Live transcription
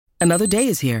Another day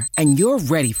is here, and you're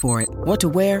ready for it. What to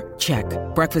wear? Check.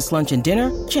 Breakfast, lunch, and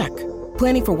dinner? Check.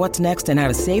 Planning for what's next and how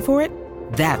to save for it?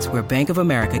 That's where Bank of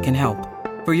America can help.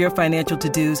 For your financial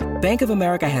to-dos, Bank of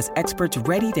America has experts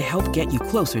ready to help get you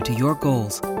closer to your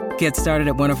goals. Get started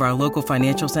at one of our local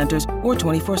financial centers or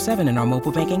 24/7 in our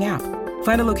mobile banking app.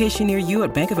 Find a location near you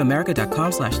at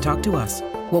bankofamerica.com/talktous.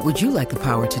 What would you like the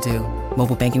power to do?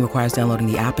 Mobile banking requires downloading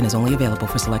the app and is only available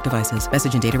for select devices.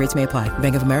 Message and data rates may apply.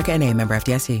 Bank of America N.A., member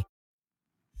FDIC.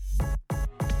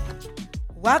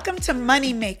 Welcome to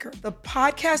Moneymaker, the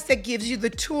podcast that gives you the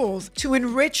tools to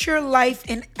enrich your life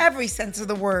in every sense of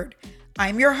the word.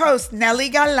 I'm your host, Nelly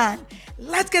Galan.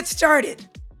 Let's get started.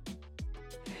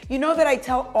 You know that I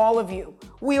tell all of you,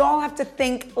 we all have to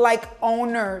think like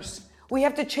owners. We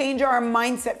have to change our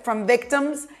mindset from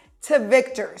victims to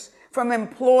victors, from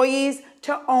employees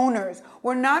to owners.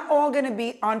 We're not all going to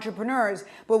be entrepreneurs,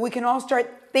 but we can all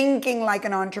start thinking like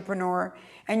an entrepreneur.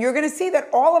 And you're going to see that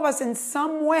all of us in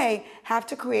some way have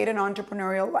to create an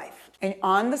entrepreneurial life. And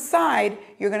on the side,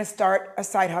 you're going to start a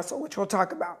side hustle, which we'll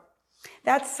talk about.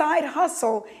 That side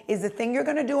hustle is the thing you're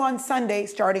going to do on Sunday,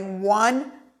 starting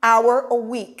 1 hour a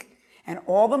week. And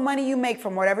all the money you make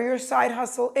from whatever your side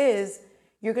hustle is,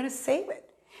 you're going to save it.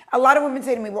 A lot of women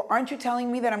say to me, well, aren't you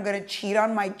telling me that I'm going to cheat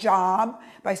on my job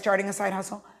by starting a side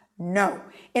hustle? No.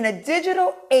 In a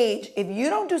digital age, if you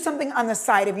don't do something on the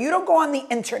side, if you don't go on the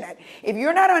internet, if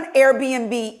you're not on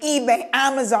Airbnb, eBay,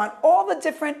 Amazon, all the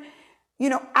different,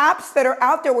 apps that are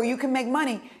out there where you can make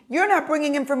money, you're not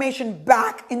bringing information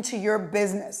back into your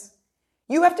business.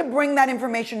 You have to bring that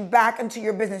information back into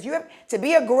your business. You have to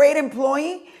be a great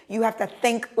employee. You have to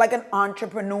think like an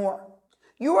entrepreneur.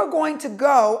 You are going to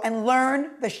go and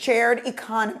learn the shared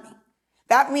economy.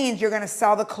 That means you're going to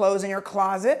sell the clothes in your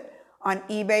closet on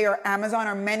eBay or Amazon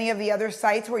or many of the other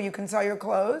sites where you can sell your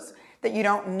clothes that you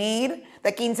don't need.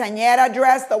 The quinceañera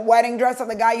dress, the wedding dress of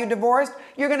the guy you divorced,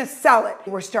 you're going to sell it.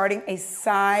 We're starting a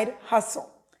side hustle.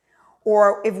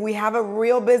 Or if we have a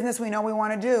real business we know we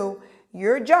want to do,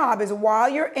 your job is while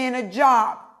you're in a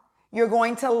job, you're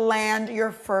going to land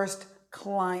your first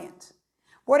client.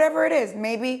 Whatever it is,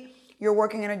 maybe you're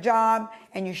working in a job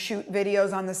and you shoot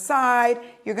videos on the side,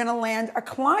 you're going to land a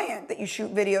client that you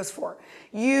shoot videos for.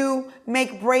 You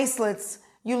make bracelets,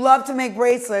 you love to make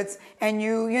bracelets, and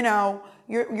you're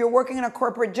working in a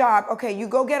corporate job. Okay, you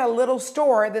go get a little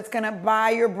store that's going to buy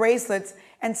your bracelets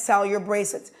and sell your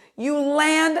bracelets. You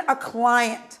land a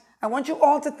client. I want you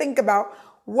all to think about,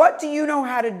 what do you know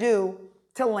how to do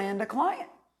to land a client?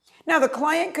 Now, the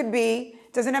client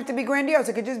doesn't have to be grandiose.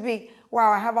 It could just be,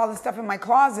 wow, I have all this stuff in my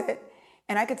closet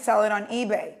and I could sell it on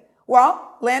eBay.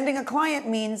 Well, landing a client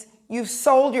means you've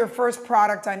sold your first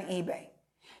product on eBay.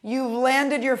 You've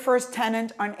landed your first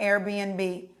tenant on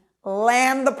Airbnb.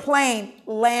 Land the plane,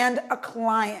 land a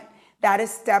client. That is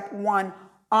step one.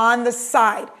 On the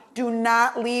side, do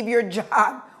not leave your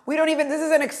job. This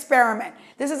is an experiment.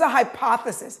 This is a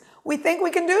hypothesis. We think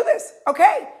we can do this.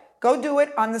 Okay, go do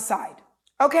it on the side.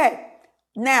 Okay,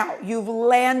 now you've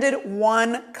landed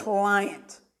one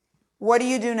client. What do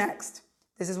you do next?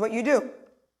 This is what you do.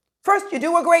 First, you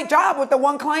do a great job with the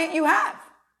one client you have.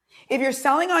 If you're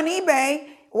selling on eBay,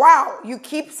 wow, you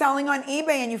keep selling on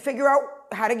eBay and you figure out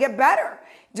how to get better.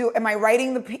 Am I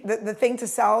writing the thing to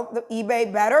sell the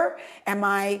eBay better? Am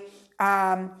I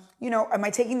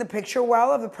taking the picture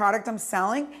well of the product I'm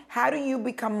selling? How do you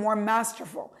become more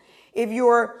masterful? If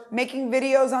you're making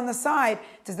videos on the side,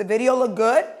 does the video look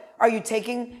good? Are you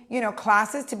taking,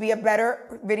 classes to be a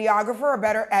better videographer, a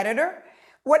better editor?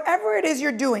 Whatever it is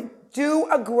you're doing, do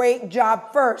a great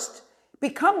job first.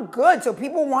 Become good so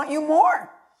people want you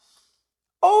more.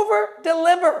 Over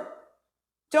deliver.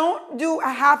 Don't do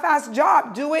a half-assed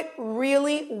job. Do it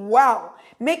really well.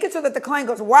 Make it so that the client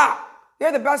goes, wow,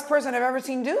 you're the best person I've ever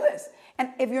seen do this. And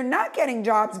if you're not getting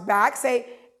jobs back, say,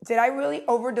 did I really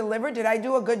over-deliver? Did I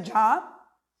do a good job?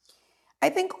 I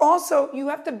think also you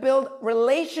have to build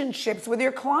relationships with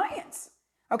your clients,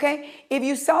 okay? If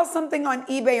you sell something on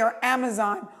eBay or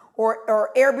Amazon or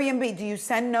Airbnb, do you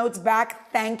send notes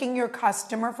back thanking your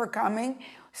customer for coming?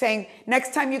 Saying,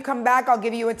 next time you come back, I'll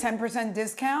give you a 10%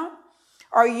 discount?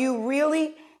 Are you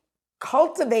really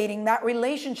cultivating that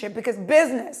relationship? Because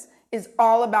business is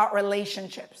all about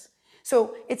relationships.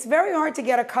 So it's very hard to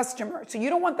get a customer. So you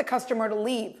don't want the customer to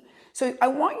leave. So I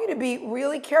want you to be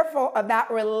really careful of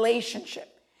that relationship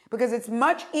because it's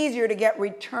much easier to get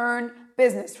return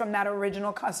business from that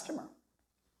original customer.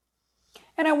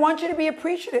 And I want you to be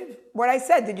appreciative. What I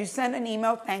said, did you send an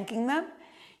email thanking them?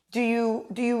 Do you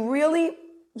really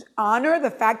honor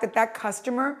the fact that that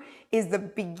customer is the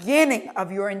beginning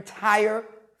of your entire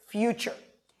future?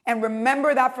 And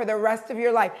remember that for the rest of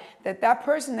your life, that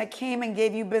person that came and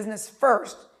gave you business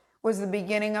first was the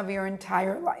beginning of your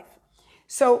entire life.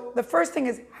 So the first thing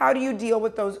is, how do you deal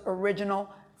with those original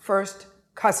first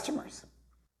customers?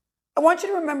 I want you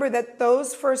to remember that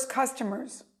those first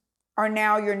customers are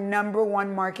now your number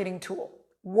one marketing tool.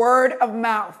 Word of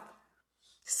mouth.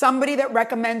 Somebody that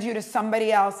recommends you to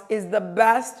somebody else is the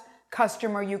best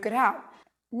customer you could have.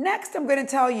 Next, I'm going to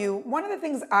tell you, one of the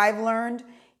things I've learned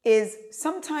is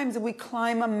sometimes we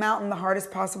climb a mountain the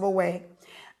hardest possible way.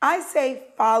 I say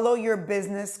follow your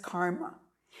business karma.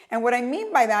 And what I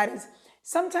mean by that is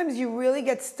sometimes you really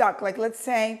get stuck. Like, let's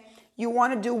say you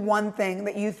want to do one thing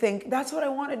that you think, that's what I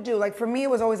want to do. Like for me, it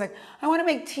was always like, I want to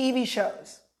make TV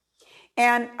shows.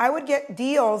 And I would get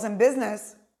deals in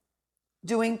business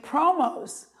doing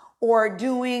promos or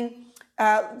doing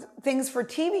things for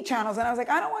TV channels. And I was like,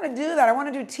 I don't want to do that. I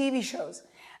want to do TV shows.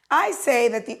 I say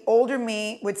that the older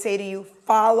me would say to you,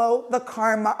 follow the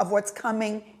karma of what's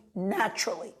coming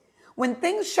naturally. When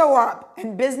things show up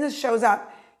and business shows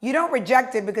up, you don't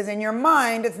reject it because in your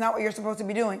mind, it's not what you're supposed to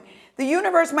be doing. The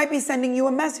universe might be sending you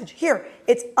a message. Here,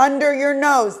 it's under your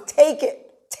nose. Take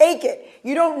it. Take it.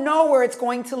 You don't know where it's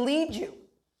going to lead you.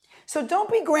 So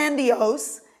don't be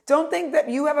grandiose. Don't think that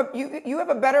you have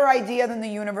a better idea than the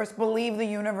universe. Believe the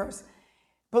universe.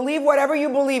 Believe whatever you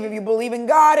believe. If you believe in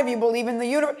God, if you believe in the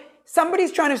universe,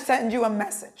 somebody's trying to send you a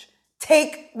message.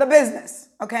 Take the business,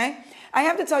 okay? I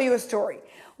have to tell you a story.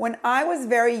 When I was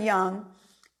very young,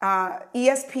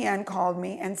 ESPN called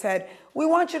me and said, we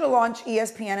want you to launch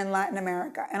ESPN in Latin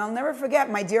America. And I'll never forget,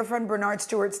 my dear friend Bernard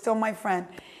Stewart, still my friend,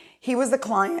 he was the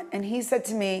client. And he said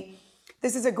to me,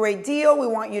 this is a great deal. We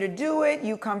want you to do it.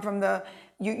 You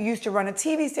used to run a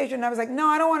TV station. And I was like, no,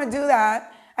 I don't want to do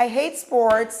that. I hate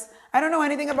sports. I don't know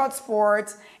anything about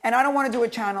sports. And I don't want to do a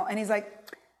channel. And he's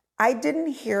like, I didn't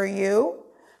hear you.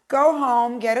 Go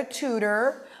home, get a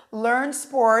tutor, learn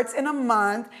sports in a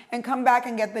month, and come back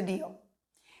and get the deal.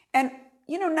 And,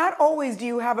 not always do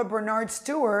you have a Bernard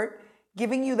Stewart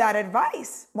giving you that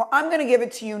advice. Well, I'm going to give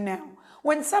it to you now.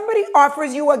 When somebody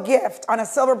offers you a gift on a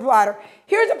silver platter,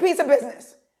 here's a piece of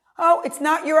business. Oh, it's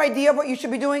not your idea of what you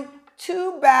should be doing?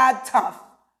 Too bad, tough.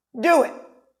 Do it.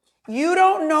 You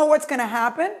don't know what's going to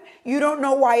happen. You don't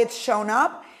know why it's shown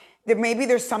up. Maybe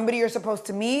there's somebody you're supposed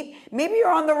to meet. Maybe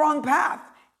you're on the wrong path.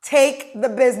 Take the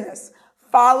business.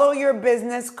 Follow your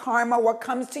business karma, what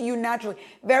comes to you naturally.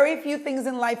 Very few things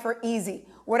in life are easy.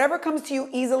 Whatever comes to you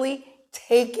easily,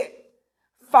 take it.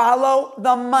 Follow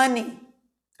the money,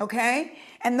 okay?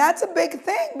 And that's a big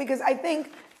thing because I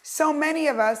think so many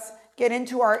of us get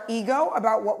into our ego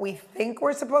about what we think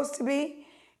we're supposed to be,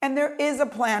 and there is a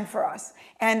plan for us.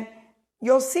 And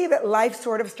you'll see that life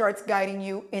sort of starts guiding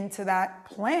you into that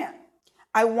plan.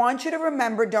 I want you to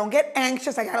remember, don't get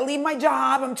anxious. I got to leave my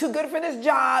job. I'm too good for this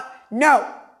job. No,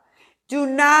 do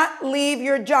not leave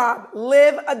your job.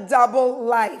 Live a double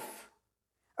life.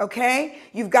 Okay?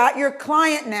 You've got your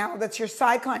client now. That's your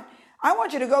side client. I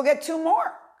want you to go get 2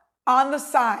 more on the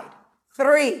side.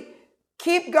 3,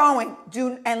 keep going.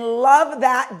 And love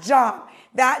that job.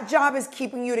 That job is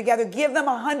keeping you together. Give them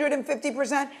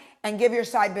 150% and give your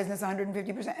side business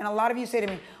 150%. And a lot of you say to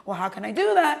me, well, how can I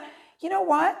do that? You know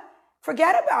what?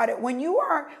 Forget about it. When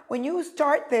you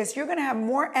start this, you're going to have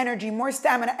more energy, more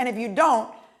stamina. And if you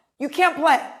don't, you can't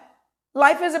play.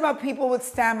 Life is about people with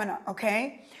stamina,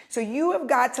 okay? So you have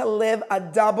got to live a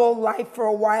double life for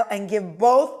a while and give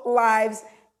both lives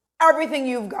everything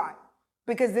you've got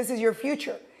because this is your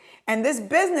future. And this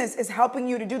business is helping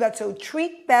you to do that. So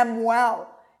treat them well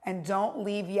and don't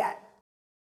leave yet.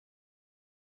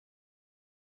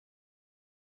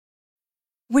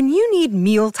 When you need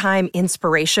mealtime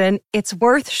inspiration, it's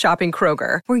worth shopping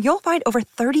Kroger, where you'll find over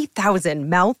 30,000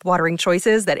 mouth-watering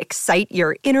choices that excite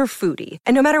your inner foodie.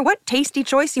 And no matter what tasty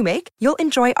choice you make, you'll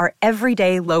enjoy our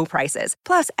everyday low prices,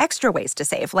 plus extra ways to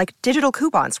save, like digital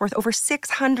coupons worth over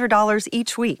 $600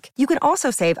 each week. You can also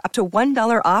save up to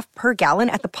 $1 off per gallon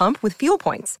at the pump with fuel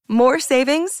points. More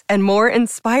savings and more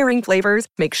inspiring flavors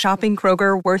make shopping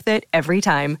Kroger worth it every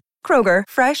time. Kroger,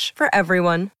 fresh for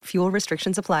everyone. Fuel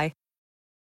restrictions apply.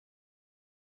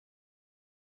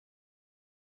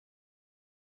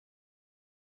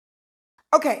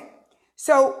 Okay,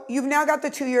 so you've now got the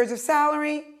 2 years of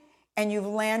salary and you've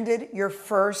landed your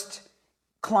first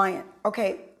client.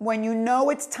 Okay, when you know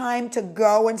it's time to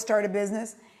go and start a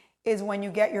business is when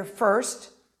you get your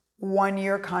first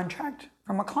 1-year contract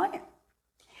from a client.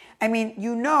 I mean,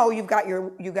 you've got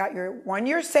your 1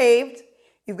 year saved,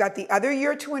 you've got the other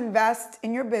year to invest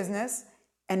in your business,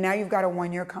 and now you've got a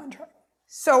 1-year contract.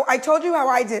 So I told you how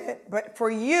I did it, but for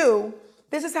you,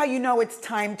 this is how you know it's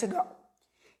time to go.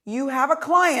 You have a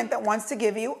client that wants to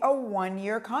give you a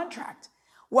 1-year contract.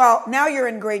 Well, now you're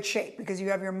in great shape because you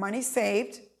have your money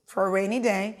saved for a rainy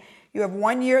day. You have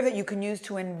 1 year that you can use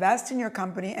to invest in your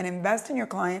company and invest in your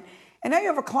client. And now you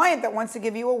have a client that wants to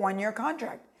give you a 1-year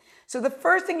contract. So the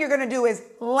first thing you're going to do is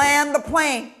land the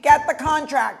plane, get the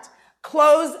contract,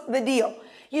 close the deal.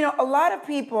 You know, a lot of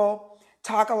people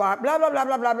talk a lot, blah, blah, blah,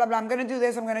 blah, blah, blah, blah. I'm going to do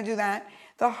this, I'm going to do that.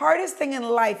 The hardest thing in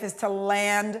life is to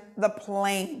land the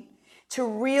plane, to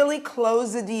really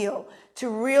close the deal, to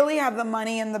really have the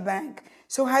money in the bank.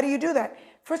 So how do you do that?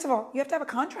 First of all, you have to have a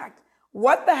contract.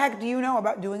 What the heck do you know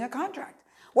about doing a contract?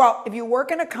 Well, if you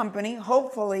work in a company,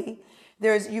 hopefully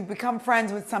you've become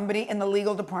friends with somebody in the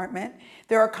legal department.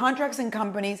 There are contracts in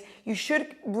companies. You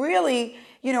should really,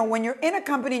 when you're in a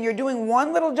company and you're doing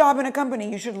one little job in a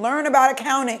company, you should learn about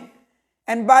accounting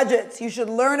and budgets. You should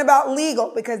learn about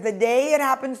legal, because the day it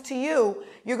happens to you,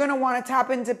 you're going to want to tap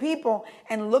into people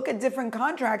and look at different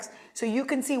contracts so you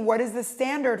can see what is the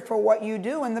standard for what you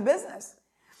do in the business.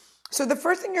 So the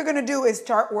first thing you're going to do is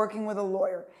start working with a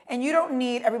lawyer. And you don't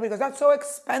need, everybody goes, that's so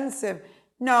expensive.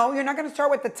 No, you're not going to start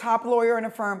with the top lawyer in a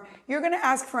firm. You're going to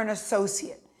ask for an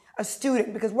associate, a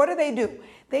student, because what do?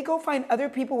 They go find other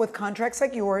people with contracts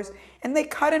like yours and they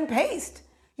cut and paste.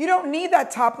 You don't need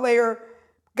that top layer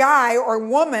guy or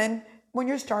woman when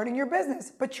you're starting your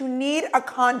business, but you need a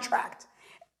contract.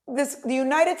 The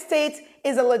United States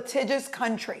is a litigious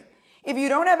country. If you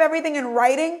don't have everything in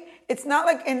writing, it's not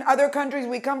like in other countries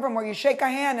we come from where you shake a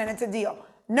hand and it's a deal.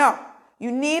 No,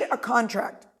 you need a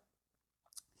contract.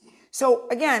 So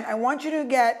again, I want you to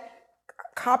get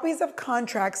copies of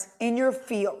contracts in your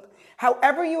field.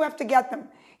 However you have to get them.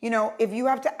 If you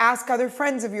have to ask other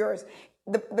friends of yours,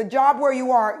 the job where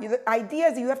you are, the idea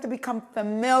is you have to become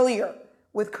familiar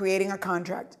with creating a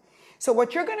contract. So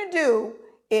what you're going to do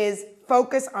is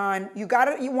focus on, you got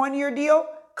a 1-year deal,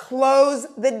 close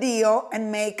the deal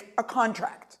and make a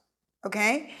contract.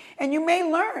 Okay? And you may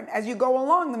learn as you go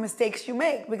along the mistakes you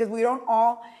make, because we don't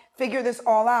all figure this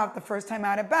all out the first time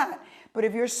out at bat. But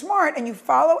if you're smart and you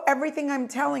follow everything I'm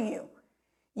telling you,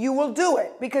 you will do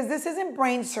it, because this isn't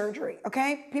brain surgery,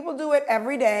 okay? People do it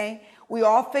every day. We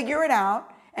all figure it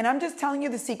out. And I'm just telling you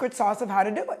the secret sauce of how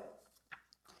to do it.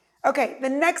 Okay, the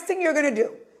next thing you're going to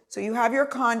do. So you have your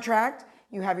contract,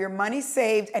 you have your money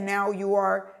saved, and now you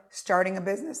are starting a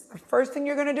business. The first thing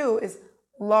you're going to do is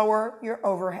lower your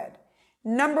overhead.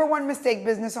 Number one mistake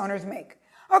business owners make.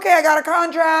 Okay, I got a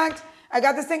contract. I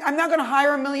got this thing. I'm not going to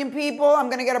hire 1 million people. I'm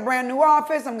going to get a brand new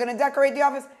office. I'm going to decorate the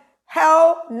office.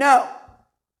 Hell no.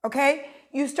 Okay?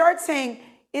 You start saying,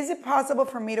 is it possible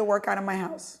for me to work out of my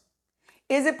house?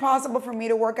 Is it possible for me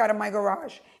to work out of my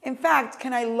garage? In fact,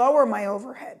 can I lower my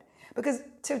overhead? Because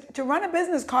to run a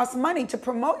business costs money. To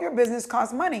promote your business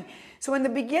costs money. So in the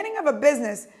beginning of a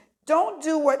business, don't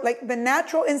do what the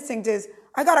natural instinct is.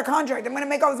 I got a contract. I'm going to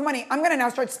make all this money. I'm going to now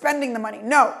start spending the money.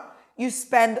 No. You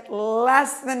spend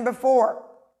less than before,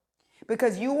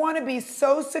 because you want to be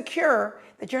so secure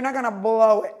that you're not going to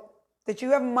blow it, that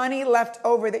you have money left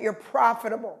over, that you're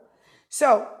profitable.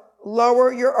 So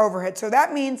lower your overhead. So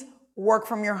that means work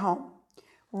from your home.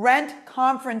 Rent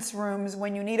conference rooms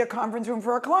when you need a conference room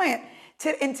for a client.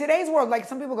 In today's world,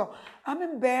 some people go, I'm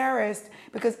embarrassed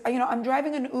because I'm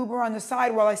driving an Uber on the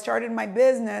side while I started my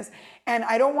business, and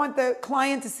I don't want the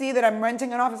client to see that I'm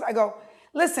renting an office. I go,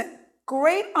 listen,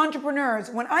 great entrepreneurs,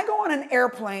 when I go on an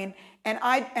airplane and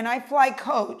I fly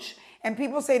coach, and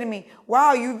people say to me,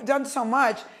 wow, you've done so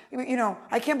much.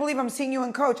 I can't believe I'm seeing you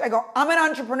in coach. I go, I'm an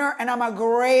entrepreneur and I'm a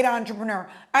great entrepreneur.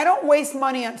 I don't waste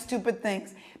money on stupid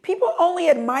things. People only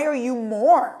admire you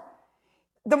more.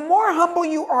 The more humble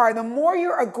you are, the more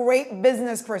you're a great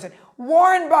business person.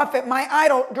 Warren Buffett, my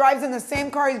idol, drives in the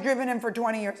same car he's driven in for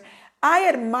 20 years. I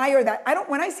admire that.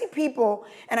 When I see people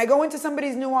and I go into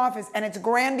somebody's new office and it's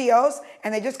grandiose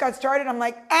and they just got started, I'm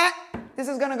like, this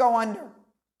is going to go under.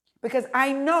 Because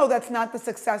I know that's not the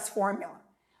success formula.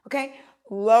 Okay?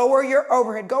 Lower your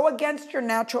overhead. Go against your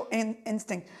natural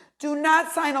instinct. Do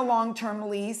not sign a long-term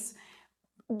lease.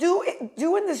 Do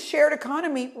in this shared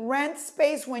economy, rent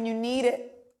space when you need it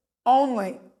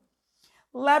only.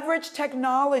 Leverage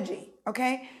technology.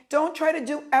 Okay? Don't try to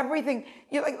do everything.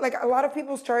 Like a lot of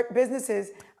people start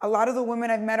businesses, a lot of the women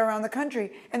I've met around the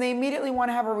country, and they immediately want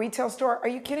to have a retail store. Are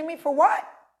you kidding me? For what?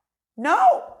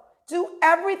 No. Do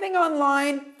everything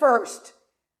online first.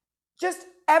 Just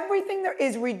everything there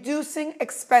is reducing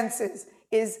expenses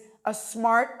is a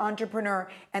smart entrepreneur.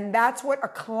 And that's what a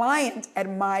client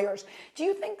admires. Do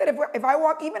you think that if I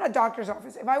walk, even a doctor's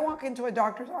office, if I walk into a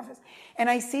doctor's office and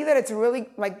I see that it's really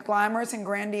glamorous and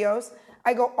grandiose,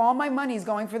 I go, all my money's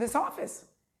going for this office.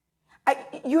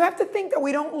 You have to think that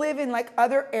we don't live in like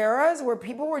other eras where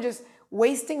people were just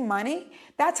wasting money.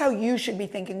 That's how you should be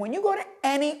thinking. When you go to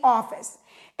any office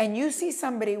and you see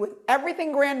somebody with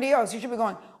everything grandiose, you should be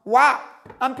going, wow,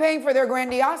 I'm paying for their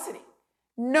grandiosity.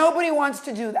 Nobody wants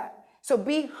to do that. So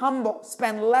be humble,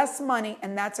 spend less money,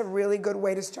 and that's a really good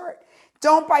way to start.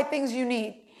 Don't buy things you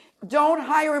need. Don't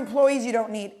hire employees you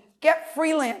don't need. Get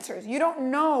freelancers. You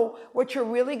don't know what you're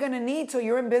really going to need till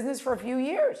you're in business for a few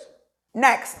years.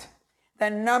 Next, the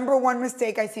number one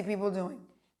mistake I see people doing,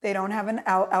 they don't have an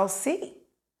LLC,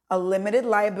 a limited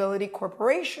liability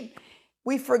corporation.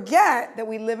 We forget that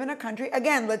we live in a country,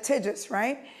 again, litigious,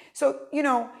 right? So,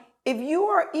 if you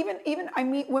are even I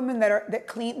meet women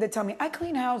that tell me, I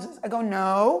clean houses. I go,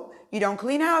 no, you don't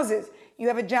clean houses. You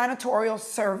have a janitorial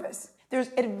service. There's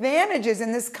advantages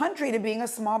in this country to being a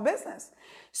small business.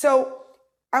 So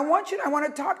I want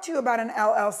to talk to you about an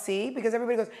LLC, because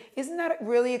everybody goes, isn't that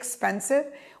really expensive?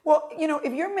 Well,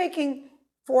 if you're making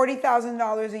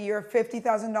 $40,000 a year,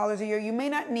 $50,000 a year, you may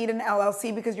not need an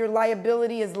LLC because your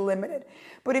liability is limited.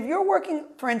 But if you're working,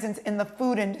 for instance, in the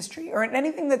food industry or in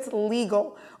anything that's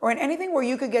legal or in anything where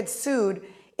you could get sued,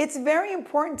 it's very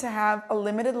important to have a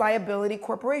limited liability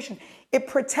corporation. It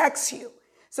protects you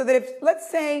so that if, let's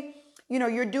say,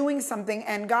 you're doing something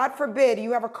and God forbid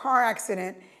you have a car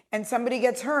accident and somebody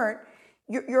gets hurt,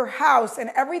 your house and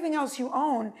everything else you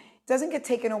own doesn't get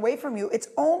taken away from you. It's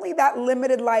only that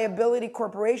limited liability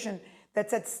corporation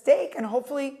that's at stake. And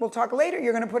hopefully, we'll talk later,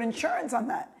 you're going to put insurance on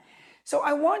that. So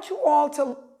I want you all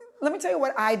to, let me tell you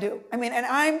what I do. And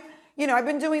I've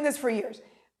been doing this for years.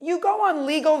 You go on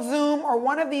LegalZoom or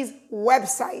one of these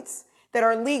websites that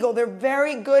are legal. They're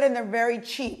very good and they're very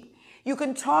cheap. You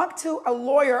can talk to a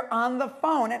lawyer on the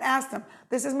phone and ask them,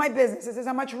 this is my business. This is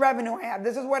how much revenue I have.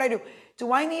 This is what I do.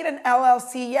 Do I need an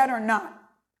LLC yet or not?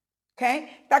 Okay,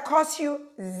 that costs you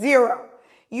 $0.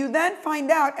 You then find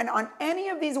out, and on any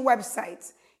of these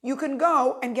websites, you can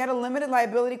go and get a limited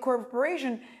liability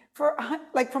corporation for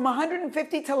from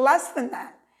 150 to less than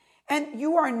that. And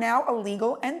you are now a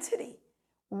legal entity.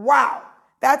 Wow,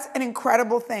 that's an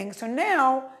incredible thing. So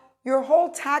now your whole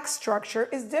tax structure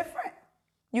is different.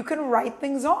 You can write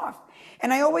things off.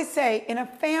 And I always say, in a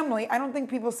family, I don't think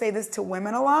people say this to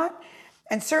women a lot,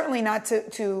 and certainly not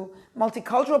to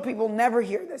multicultural people, never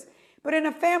hear this. But in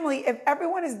a family, if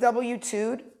everyone is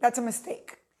W-2'd, that's a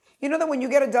mistake. You know that when you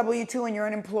get a W-2 and you're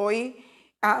an employee,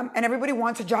 and everybody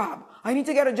wants a job, I need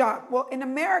to get a job. Well, in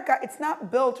America, it's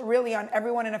not built really on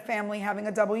everyone in a family having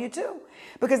a W-2,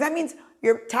 because that means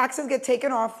your taxes get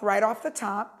taken off right off the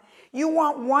top. You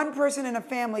want one person in a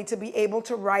family to be able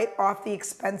to write off the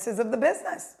expenses of the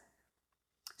business.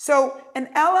 So an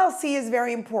LLC is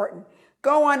very important.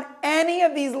 Go on any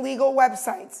of these legal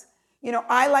websites.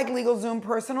 I like LegalZoom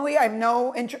personally. I have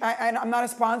no interest. I'm not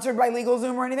sponsored by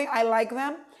LegalZoom or anything. I like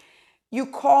them. You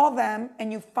call them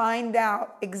and you find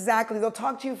out exactly. They'll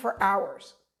talk to you for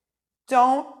hours.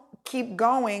 Don't keep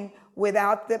going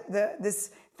without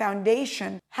this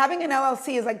foundation. Having an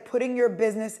LLC is like putting your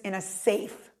business in a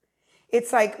safe.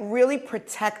 It's like really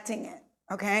protecting it,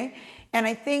 okay? And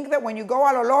I think that when you go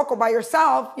a lo loco by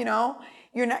yourself, you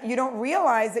don't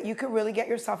realize that you could really get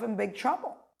yourself in big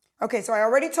trouble. Okay, so I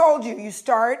already told you, you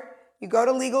go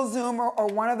to LegalZoom or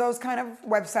one of those kind of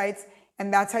websites,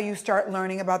 and that's how you start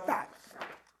learning about that.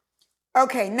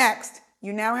 Okay, next,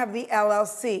 you now have the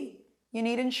LLC. You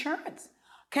need insurance.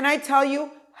 Can I tell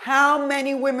you how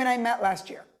many women I met last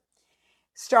year?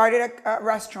 Started a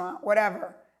restaurant,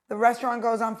 whatever. The restaurant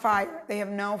goes on fire. They have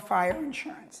no fire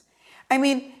insurance.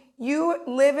 You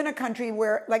live in a country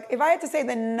where, if I had to say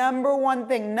the number one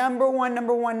thing, number one,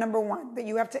 that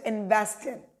you have to invest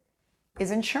in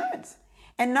is insurance.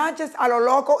 And not just a lo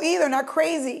loco either, not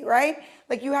crazy, right?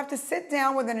 You have to sit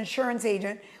down with an insurance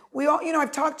agent. We all,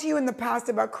 I've talked to you in the past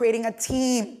about creating a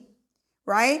team,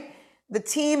 right? The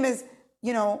team is,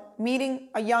 meeting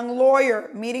a young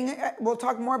lawyer, we'll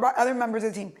talk more about other members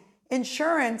of the team.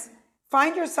 Insurance,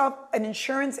 find yourself an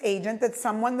insurance agent that's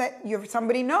someone that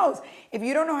somebody knows. If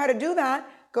you don't know how to do that,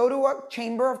 go to a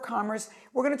chamber of commerce.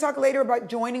 We're going to talk later about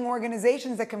joining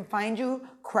organizations that can find you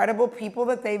credible people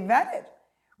that they've vetted,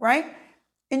 right?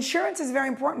 Insurance is very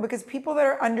important because people that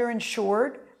are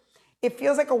underinsured, it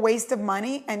feels like a waste of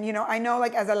money. And, I know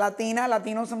as a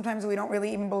Latino, sometimes we don't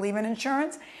really even believe in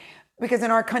insurance because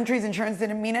in our countries, insurance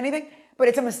didn't mean anything, but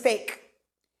it's a mistake.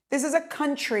 This is a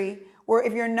country where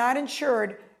if you're not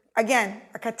insured, again,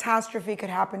 a catastrophe could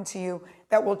happen to you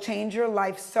that will change your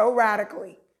life so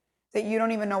radically that you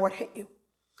don't even know what hit you.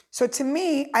 So to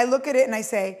me, I look at it and I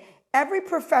say, every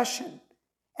profession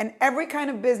and every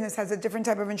kind of business has a different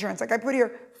type of insurance. I put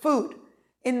here food.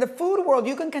 In the food world,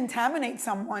 you can contaminate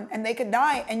someone and they could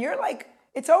die, and you're like,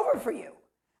 it's over for you,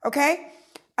 okay?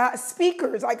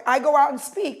 Speakers, like I go out and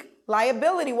speak.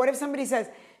 Liability, what if somebody says,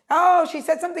 oh, she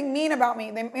said something mean about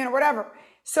me, whatever.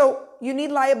 So you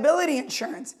need liability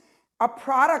insurance. A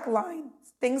product line,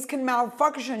 things can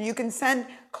malfunction. You can send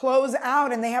clothes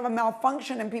out and they have a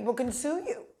malfunction and people can sue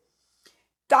you.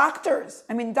 Doctors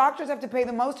have to pay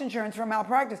the most insurance for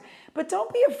malpractice, but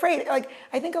don't be afraid. Like,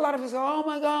 I think a lot of us go, oh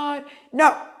my God.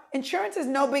 No, insurance is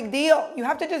no big deal. You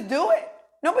have to just do it.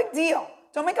 No big deal.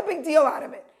 Don't make a big deal out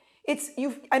of it. It's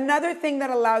another thing that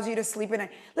allows you to sleep at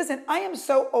night. Listen, I am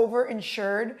so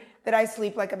over-insured that I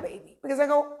sleep like a baby because I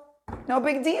go, no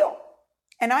big deal.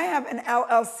 And I have an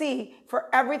LLC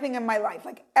for everything in my life.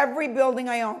 Like every building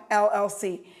I own,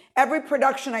 LLC. Every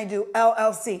production I do,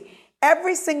 LLC.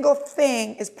 Every single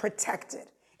thing is protected.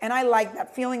 And I like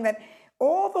that feeling that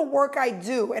all the work I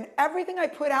do and everything I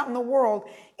put out in the world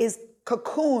is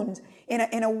cocooned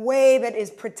in a way that is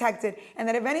protected. And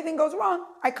that if anything goes wrong,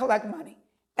 I collect money.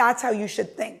 That's how you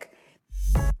should think.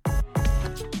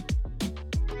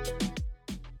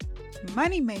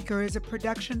 Moneymaker is a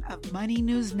production of Money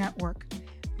News Network.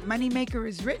 Moneymaker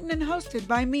is written and hosted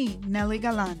by me, Nelly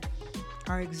Galan.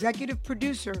 Our executive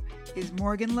producer is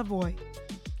Morgan Lavoie.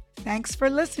 Thanks for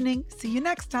listening. See you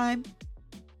next time.